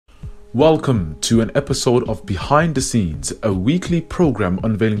Welcome to an episode of Behind the Scenes, a weekly program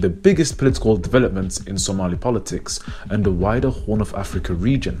unveiling the biggest political developments in Somali politics and the wider Horn of Africa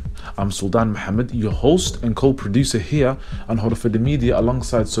region. I'm Sultan Mohammed, your host and co-producer here on Wararka Media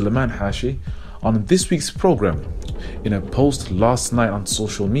alongside Suleiman Hashi. On this week's program, in a post last night on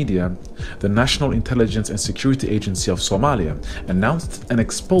social media, the National Intelligence and Security Agency of Somalia announced and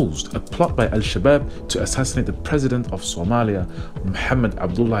exposed a plot by Al-Shabaab to assassinate the President of Somalia, Mohamed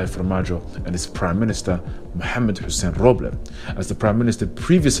Abdullahi Farmajo, and his Prime Minister, Mohamed Hussein Roble, as the Prime Minister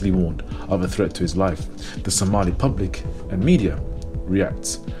previously warned of a threat to his life. The Somali public and media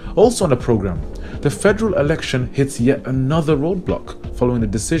reacts. Also on the program, the federal election hits yet another roadblock following the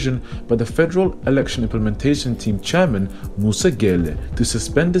decision by the Federal Election Implementation Team Chairman Musa Gele to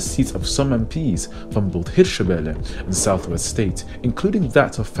suspend the seats of some MPs from both Hirshabelle and Southwest State, including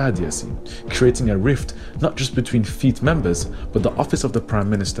that of Fahd Yassin, creating a rift not just between FEIT members but the Office of the Prime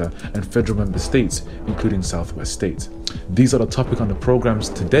Minister and federal member states, including Southwest State. These are the topics on the programs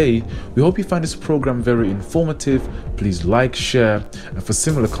today. We hope you find this program very informative. Please like, share, and for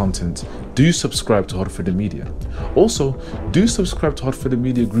similar content, do subscribe to Wararka Media. Also, do subscribe to Wararka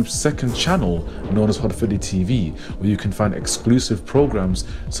Media Group's second channel known as Wararka TV, where you can find exclusive programs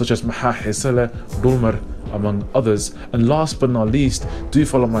such as Maha Hisala, Dulmar, among others. And last but not least, do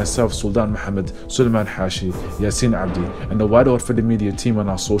follow myself, Sultan Mohammed, Suleiman Hashi, Yasin Abdi, and the wider Wararka Media team on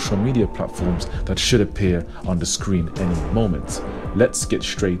our social media platforms that should appear on the screen any moment. Let's get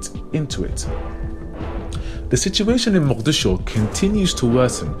straight into it. The situation in Mogadishu continues to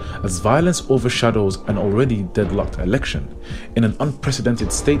worsen as violence overshadows an already deadlocked election. In an unprecedented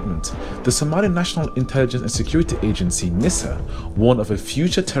statement, the Somali National Intelligence and Security Agency, NISA, warned of a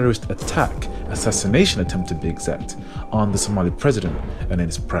future terrorist attack, assassination attempt to be exact, on the Somali president and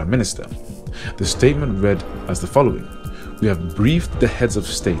his prime minister. The statement read as the following: "We have briefed the heads of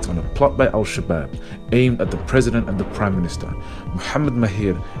state on a plot by Al-Shabaab aimed at the President and the Prime Minister. Mohammed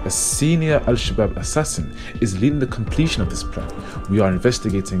Mahir, a senior Al-Shabaab assassin, is leading the completion of this plan. We are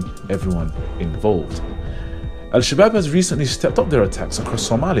investigating everyone involved." Al-Shabaab has recently stepped up their attacks across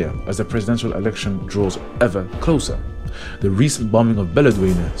Somalia as the presidential election draws ever closer. The recent bombing of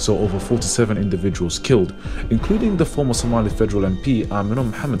Dhacdooyinka saw over 47 individuals killed, including the former Somali federal MP Arimaha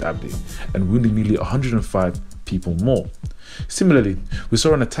Mohammed Abdi, and wounding nearly 105 people more. Similarly, we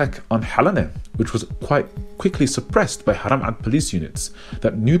saw an attack on Halane, which was quite quickly suppressed by Haramad police units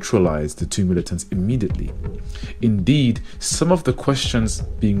that neutralized the two militants immediately. Indeed, some of the questions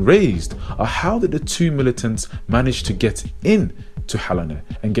being raised are how did the two militants manage to get in to Halane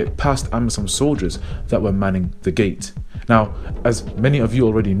and get past Amisom soldiers that were manning the gate? Now, as many of you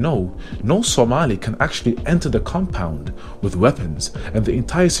already know, no Somali can actually enter the compound with weapons, and the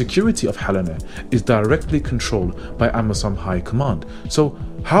entire security of Halane is directly controlled by Amisom High Command. So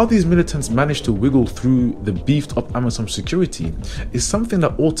how these militants managed to wiggle through the beefed up Amisom security is something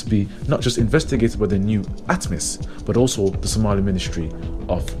that ought to be not just investigated by the new ATMIS, but also the Somali Ministry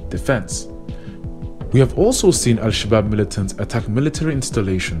of Defense. We have also seen Al-Shabaab militants attack military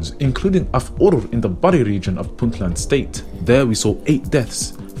installations, including Af-Urur in the Bari region of Puntland state. There we saw 8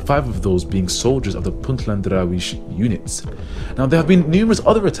 deaths, 5 of those being soldiers of the Puntland Darawish units. Now, there have been numerous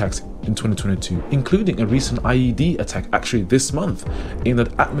other attacks in 2022, including a recent IED attack actually this month aimed at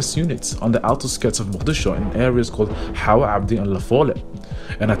ATMIS units on the outskirts of Mogadishu in areas called Hawa Abdi and Lafole.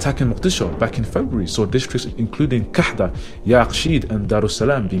 An attack in Mogadishu back in February saw districts including Kahda, Yaqshid and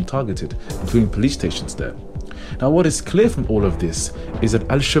Darussalam being targeted, including police stations there. Now, what is clear from all of this is that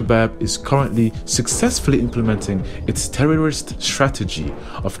Al-Shabaab is currently successfully implementing its terrorist strategy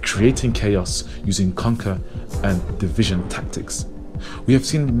of creating chaos using conquer and division tactics. We have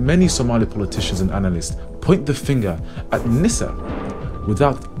seen many Somali politicians and analysts point the finger at NISA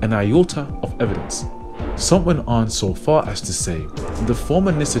without an iota of evidence. Some went on so far as to say the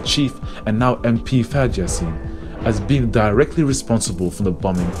former NISA chief and now MP Fahd Yassin as being directly responsible for the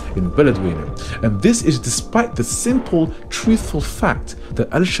bombing in Dhacdooyinka, and this is despite the simple, truthful fact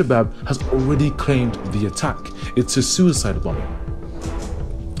that Al-Shabaab has already claimed the attack. It's a suicide bombing.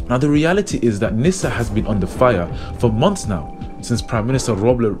 Now, the reality is that NISA has been under fire for months now, since Prime Minister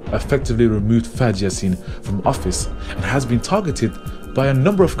Roble effectively removed Fahd Yassin from office, and has been targeted by a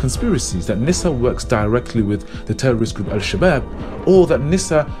number of conspiracies that NISA works directly with the terrorist group Al-Shabaab, or that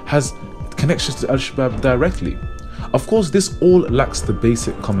NISA has connections to Al-Shabaab directly. Of course, this all lacks the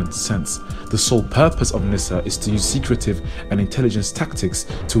basic common sense. The sole purpose of NISA is to use secretive and intelligence tactics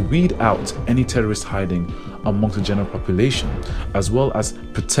to weed out any terrorist hiding amongst the general population, as well as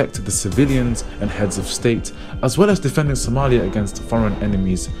protect the civilians and heads of state, as well as defending Somalia against foreign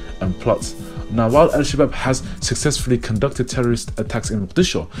enemies and plots Now, while Al-Shabaab has successfully conducted terrorist attacks in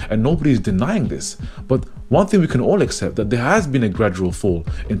Mogadishu, and nobody is denying this, but one thing we can all accept, that there has been a gradual fall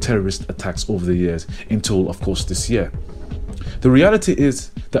in terrorist attacks over the years until, of course, this year. The reality is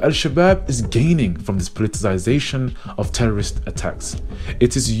that Al-Shabaab is gaining from this politicization of terrorist attacks.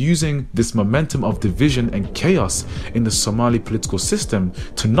 It is using this momentum of division and chaos in the Somali political system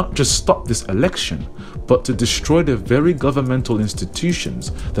to not just stop this election, but to destroy the very governmental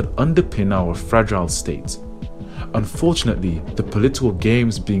institutions that underpin our fragile state. Unfortunately, the political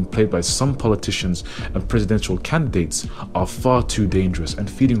games being played by some politicians and presidential candidates are far too dangerous and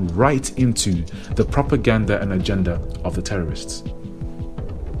feeding right into the propaganda and agenda of the terrorists.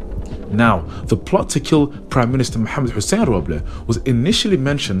 Now, the plot to kill Prime Minister Mohamed Hussein Roble was initially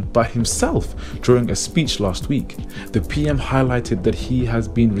mentioned by himself during a speech last week. The PM highlighted that he has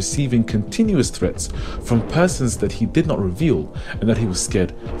been receiving continuous threats from persons that he did not reveal and that he was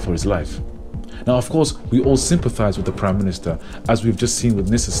scared for his life. Now, of course, we all sympathize with the Prime Minister, as we've just seen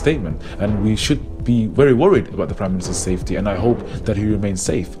with NISA's statement, and we should be very worried about the Prime Minister's safety, and I hope that he remains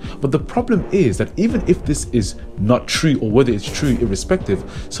safe. But the problem is that even if this is not true, or whether it's true irrespective,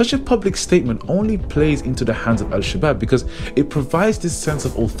 such a public statement only plays into the hands of Al-Shabaab because it provides this sense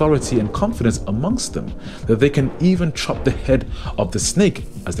of authority and confidence amongst them that they can even chop the head of the snake,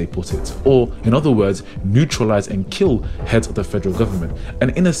 as they put it, or in other words, neutralize and kill heads of the federal government,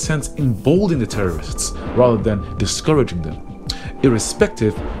 and in a sense embolden the terrorists rather than discouraging them.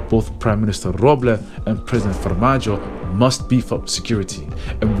 Irrespective, both Prime Minister Roble and President Farmajo must beef up security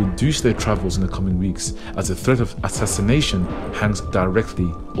and reduce their travels in the coming weeks, as the threat of assassination hangs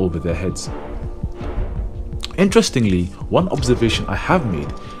directly over their heads. Interestingly, one observation I have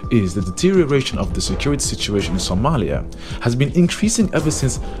made is the deterioration of the security situation in Somalia has been increasing ever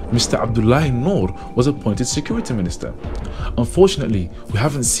since Mr. Abdullahi Noor was appointed security minister. Unfortunately, we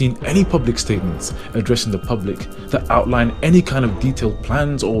haven't seen any public statements addressing the public that outline any kind of detailed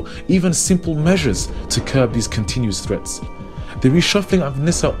plans or even simple measures to curb these continuous threats. The reshuffling of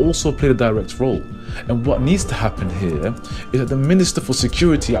NISA also played a direct role, and what needs to happen here is that the Minister for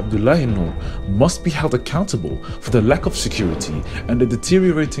Security, Abdullahi Noor, must be held accountable for the lack of security and the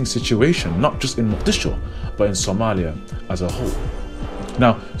deteriorating situation not just in Mogadishu but in Somalia as a whole.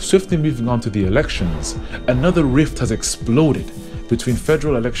 Now, swiftly moving on to the elections, another rift has exploded between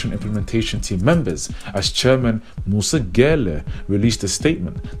Federal Election Implementation Team members as Chairman Musa Gele released a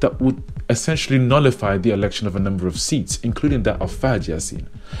statement that would essentially nullify the election of a number of seats, including that of Fahd Yassin.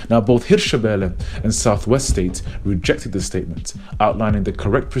 Now, both Hirshabelle and Southwest State rejected the statement, outlining the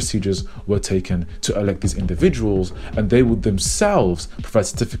correct procedures were taken to elect these individuals, and they would themselves provide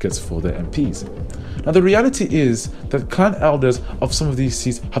certificates for their MPs. Now, the reality is that clan elders of some of these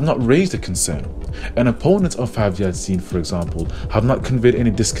seats have not raised a concern, and opponents of Fahd Yassin, for example, have not conveyed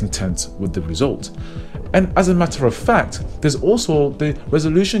any discontent with the result. And as a matter of fact, there's also the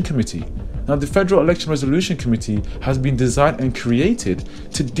Resolution Committee. Now, the Federal Election Resolution Committee has been designed and created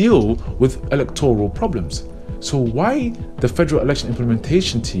to deal with electoral problems. So why the Federal Election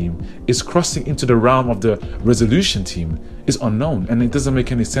Implementation Team is crossing into the realm of the Resolution Team is unknown, and it doesn't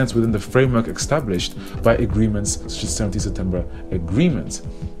make any sense within the framework established by agreements such as 17 September agreement.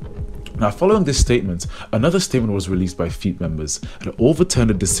 Now, following this statement, another statement was released by FEIT members and overturned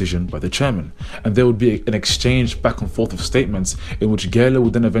a decision by the chairman, and there would be an exchange back and forth of statements in which Gele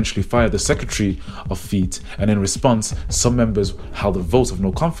would then eventually fire the secretary of FEIT, and in response, some members held a vote of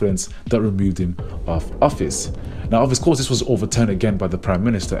no confidence that removed him of office. Now, of course, this was overturned again by the Prime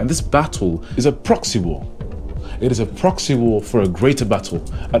Minister, and this battle is a proxy war. It is a proxy war for a greater battle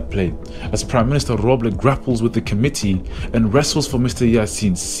at play, as Prime Minister Roble grapples with the committee and wrestles for Mr.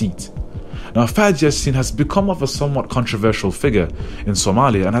 Yassin's seat. Now, Fahd Yassin has become of a somewhat controversial figure in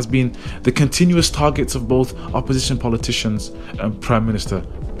Somalia and has been the continuous target of both opposition politicians and Prime Minister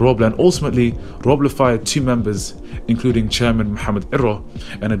Roble, and ultimately Roble fired 2 members, including Chairman Mohamed Irro,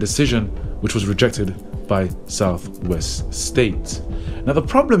 and a decision which was rejected by Southwest State. Now, the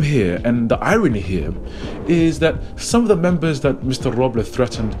problem here and the irony here is that some of the members that Mr. Roble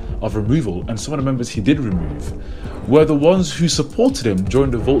threatened of removal, and some of the members he did remove, were the ones who supported him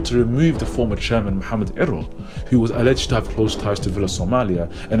during the vote to remove the former chairman Mohamed Irro, who was alleged to have close ties to Villa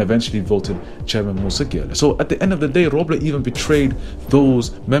Somalia, and eventually voted Chairman Musa Gele. So at the end of the day, Roble even betrayed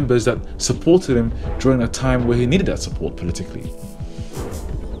those members that supported him during a time where he needed that support politically.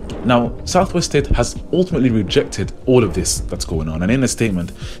 Now, Southwest State has ultimately rejected all of this that's going on, and in a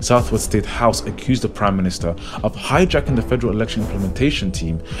statement, Southwest State House accused the Prime Minister of hijacking the federal election implementation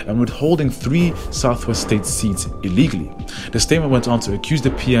team and withholding 3 Southwest State seats illegally. The statement went on to accuse the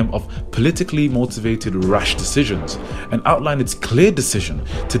PM of politically motivated rash decisions and outlined its clear decision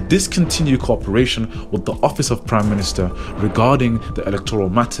to discontinue cooperation with the Office of Prime Minister regarding the electoral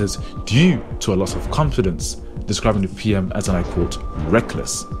matters due to a loss of confidence, describing the PM as, and I quote,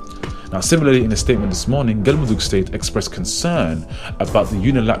 reckless. Now, similarly, in a statement this morning, Galmudug State expressed concern about the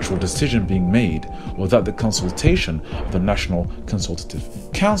unilateral decision being made without the consultation of the National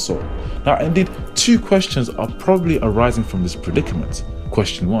Consultative Council. Now, indeed, 2 questions are probably arising from this predicament.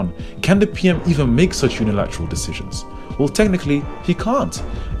 Question 1, can the PM even make such unilateral decisions? Well, technically, he can't.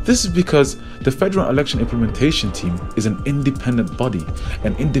 This is because the Federal Election Implementation Team is an independent body,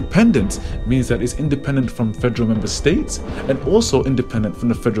 and independent means that it's independent from federal member states and also independent from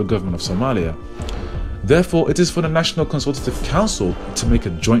the federal government of Somalia. Therefore, it is for the National Consultative Council to make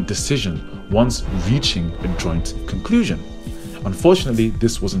a joint decision once reaching a joint conclusion. Unfortunately,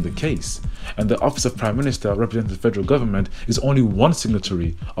 this wasn't the case, and the Office of Prime Minister representing the federal government is only one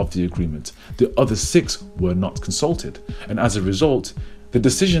signatory of the agreement. The other 6 were not consulted, and as a result, the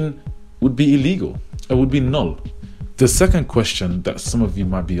decision would be illegal. It would be null. The second question that some of you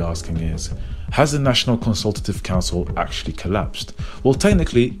might be asking is, has the National Consultative Council actually collapsed? Well,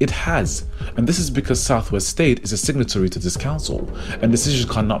 technically it has, and this is because Southwest State is a signatory to this council, and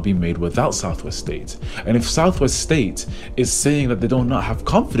decisions cannot be made without Southwest State. And if Southwest State is saying that they do not have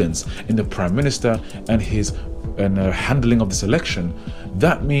confidence in the Prime Minister and his handling of this election,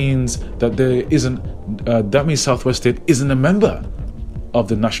 that means that Southwest State isn't a member of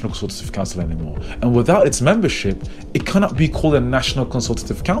the National Consultative Council anymore, and without its membership it cannot be called a National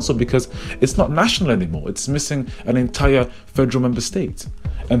Consultative Council because it's not national anymore. It's missing an entire federal member state,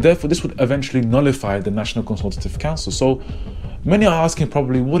 and therefore this would eventually nullify the National Consultative Council. So many are asking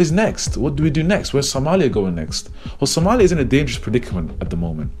probably, what is next? What do we do next? Where's Somalia going next? Well, Somalia is in a dangerous predicament at the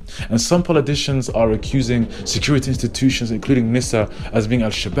moment, and some politicians are accusing security institutions including NISA as being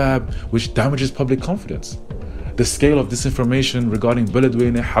Al-Shabaab, which damages public confidence. The scale of disinformation regarding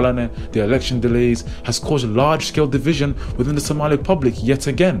Beledweyne, Halane, the election delays, has caused large-scale division within the Somali public yet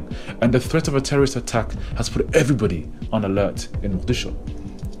again, and the threat of a terrorist attack has put everybody on alert in Mogadishu.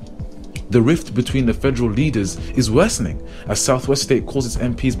 The rift between the federal leaders is worsening as Southwest State calls its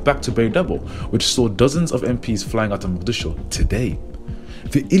MPs back to Bay Double, which saw dozens of MPs flying out of Mogadishu today.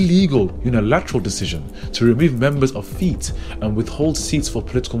 The illegal unilateral decision to remove members of FEIT and withhold seats for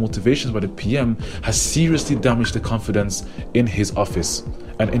political motivations by the PM has seriously damaged the confidence in his office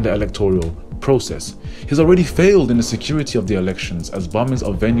and in the electoral process. He's already failed in the security of the elections as bombings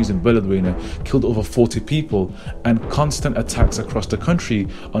of venues in Beledweyne killed over 40 people, and constant attacks across the country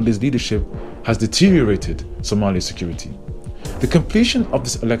under his leadership has deteriorated Somalia's security. The completion of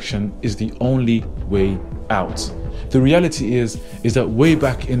this election is the only way out. The reality is that way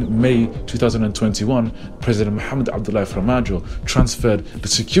back in May 2021, President Mohamed Abdullahi Farmajo transferred the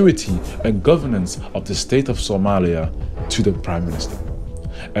security and governance of the state of Somalia to the Prime Minister.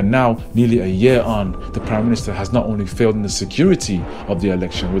 And now, nearly a year on, the Prime Minister has not only failed in the security of the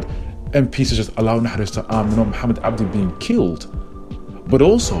election, with MPs such as Alaw Nahrista and Mohamed Abdi being killed, but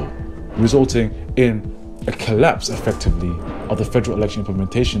also resulting in a collapse, effectively, of the Federal Election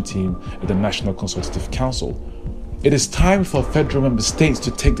Implementation Team at the National Consultative Council. It is time for federal member states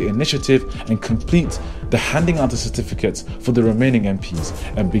to take the initiative and complete the handing out of certificates for the remaining MPs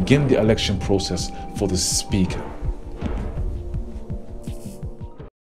and begin the election process for the Speaker.